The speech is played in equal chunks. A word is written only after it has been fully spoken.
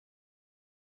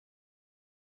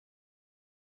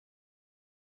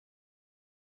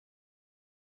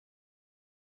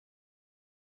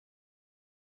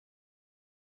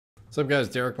What's up, guys?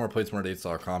 Derek,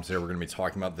 moreplates.com. Today we're going to be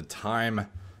talking about the time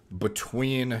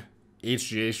between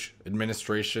HGH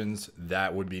administrations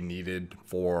that would be needed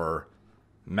for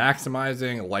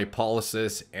maximizing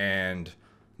lipolysis and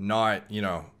not,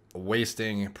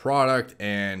 wasting product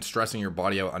and stressing your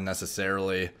body out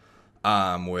unnecessarily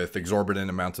with exorbitant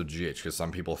amounts of GH. Because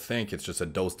some people think it's just a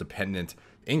dose-dependent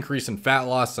increase in fat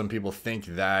loss. Some people think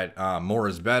that more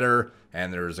is better.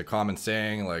 And there's a common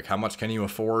saying, like, how much can you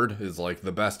afford is like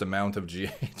the best amount of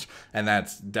GH. And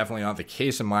that's definitely not the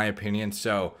case in my opinion.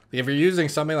 So if you're using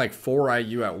something like 4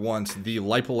 IU at once, the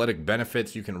lipolytic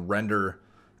benefits you can render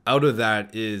out of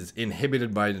that is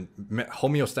inhibited by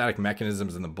homeostatic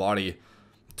mechanisms in the body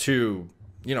to,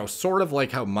 sort of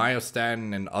like how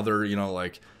myostatin and other,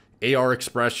 like AR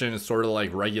expression is sort of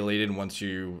like regulated once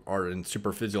you are in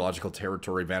super physiological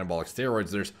territory of anabolic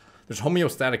steroids. There's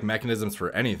homeostatic mechanisms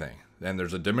for anything. And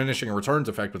there's a diminishing returns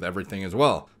effect with everything as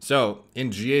well. So in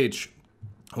GH,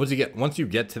 once you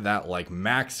get to that like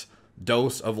max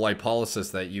dose of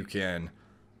lipolysis that you can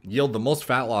yield the most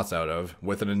fat loss out of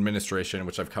with an administration,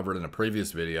 which I've covered in a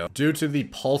previous video, due to the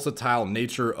pulsatile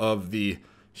nature of the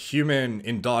human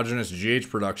endogenous GH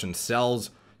production, cells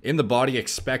in the body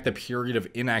expect a period of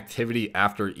inactivity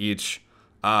after each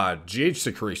GH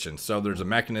secretion. So there's a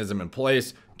mechanism in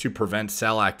place to prevent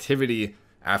cell activity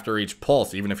after each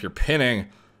pulse. Even if you're pinning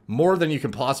more than you can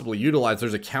possibly utilize,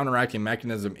 there's a counteracting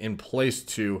mechanism in place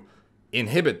to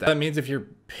inhibit that. That means if you're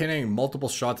pinning multiple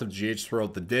shots of GH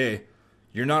throughout the day,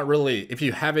 you're not really, if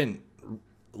you haven't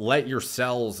let your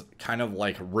cells kind of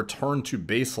like return to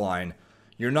baseline,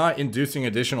 you're not inducing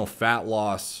additional fat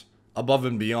loss above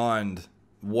and beyond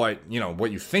what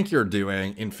you think you're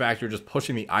doing. In fact, you're just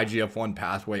pushing the IGF-1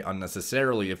 pathway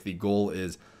unnecessarily if the goal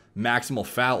is maximal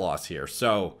fat loss here.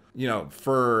 So,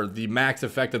 for the max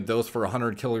effective dose for a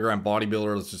 100 kilogram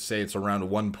bodybuilder, let's just say it's around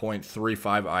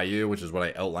 1.35 IU, which is what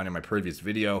I outlined in my previous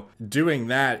video. Doing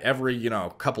that every,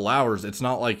 couple hours, it's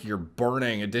not like you're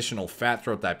burning additional fat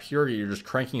throughout that period. You're just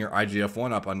cranking your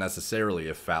IGF-1 up unnecessarily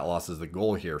if fat loss is the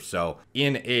goal here. So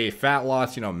in a fat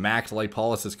loss, max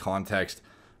lipolysis context,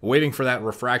 waiting for that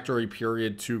refractory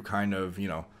period to kind of,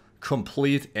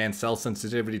 complete and cell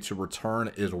sensitivity to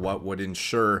return is what would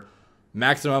ensure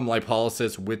maximum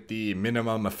lipolysis with the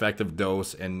minimum effective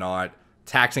dose and not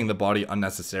taxing the body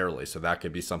unnecessarily. So that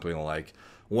could be something like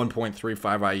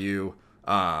 1.35 IU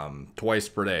twice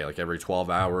per day, like every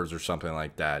 12 hours or something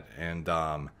like that. And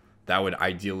that would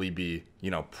ideally be,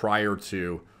 prior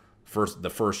to the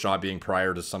first shot being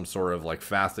prior to some sort of like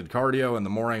fasted cardio in the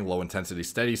morning, low intensity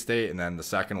steady state. And then the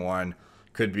second one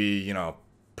could be,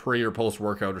 pre or post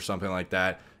workout or something like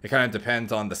that. It kind of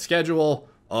depends on the schedule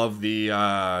of the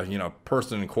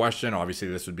person in question. Obviously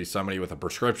this would be somebody with a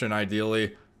prescription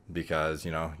ideally, because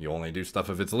you only do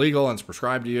stuff if it's legal and it's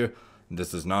prescribed to you.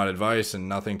 This is not advice and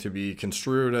nothing to be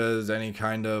construed as any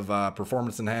kind of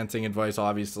performance enhancing advice,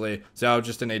 obviously. So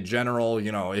just in a general,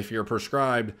 if you're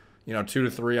prescribed 2 to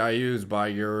 3 IUs by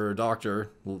your doctor,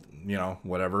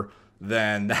 whatever,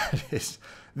 then that is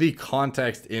the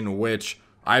context in which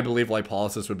I believe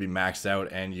lipolysis would be maxed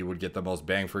out and you would get the most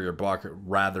bang for your buck,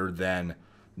 rather than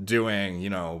doing,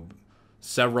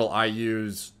 several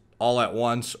IUs all at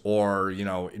once, or,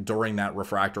 during that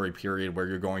refractory period where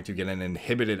you're going to get an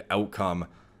inhibited outcome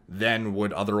than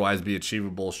would otherwise be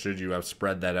achievable should you have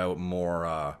spread that out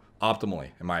more optimally,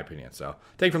 in my opinion. So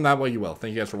take from that what you will.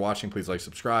 Thank you guys for watching. Please like,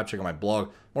 subscribe, check out my blog,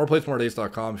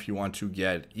 moreplates.com, if you want to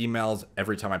get emails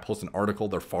every time I post an article.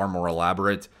 They're far more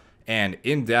elaborate and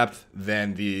in-depth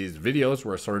than these videos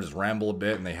where I sort of just ramble a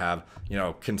bit, and they have,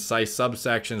 concise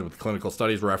subsections with clinical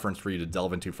studies reference for you to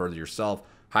delve into further yourself.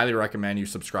 Highly recommend you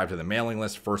subscribe to the mailing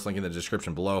list. First link in the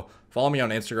description below. Follow me on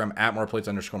Instagram at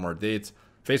moreplates_moredates,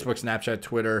 Facebook, Snapchat,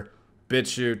 Twitter,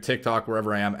 BitChute, TikTok,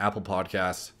 wherever I am, Apple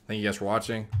Podcasts. Thank you guys for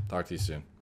watching. Talk to you soon.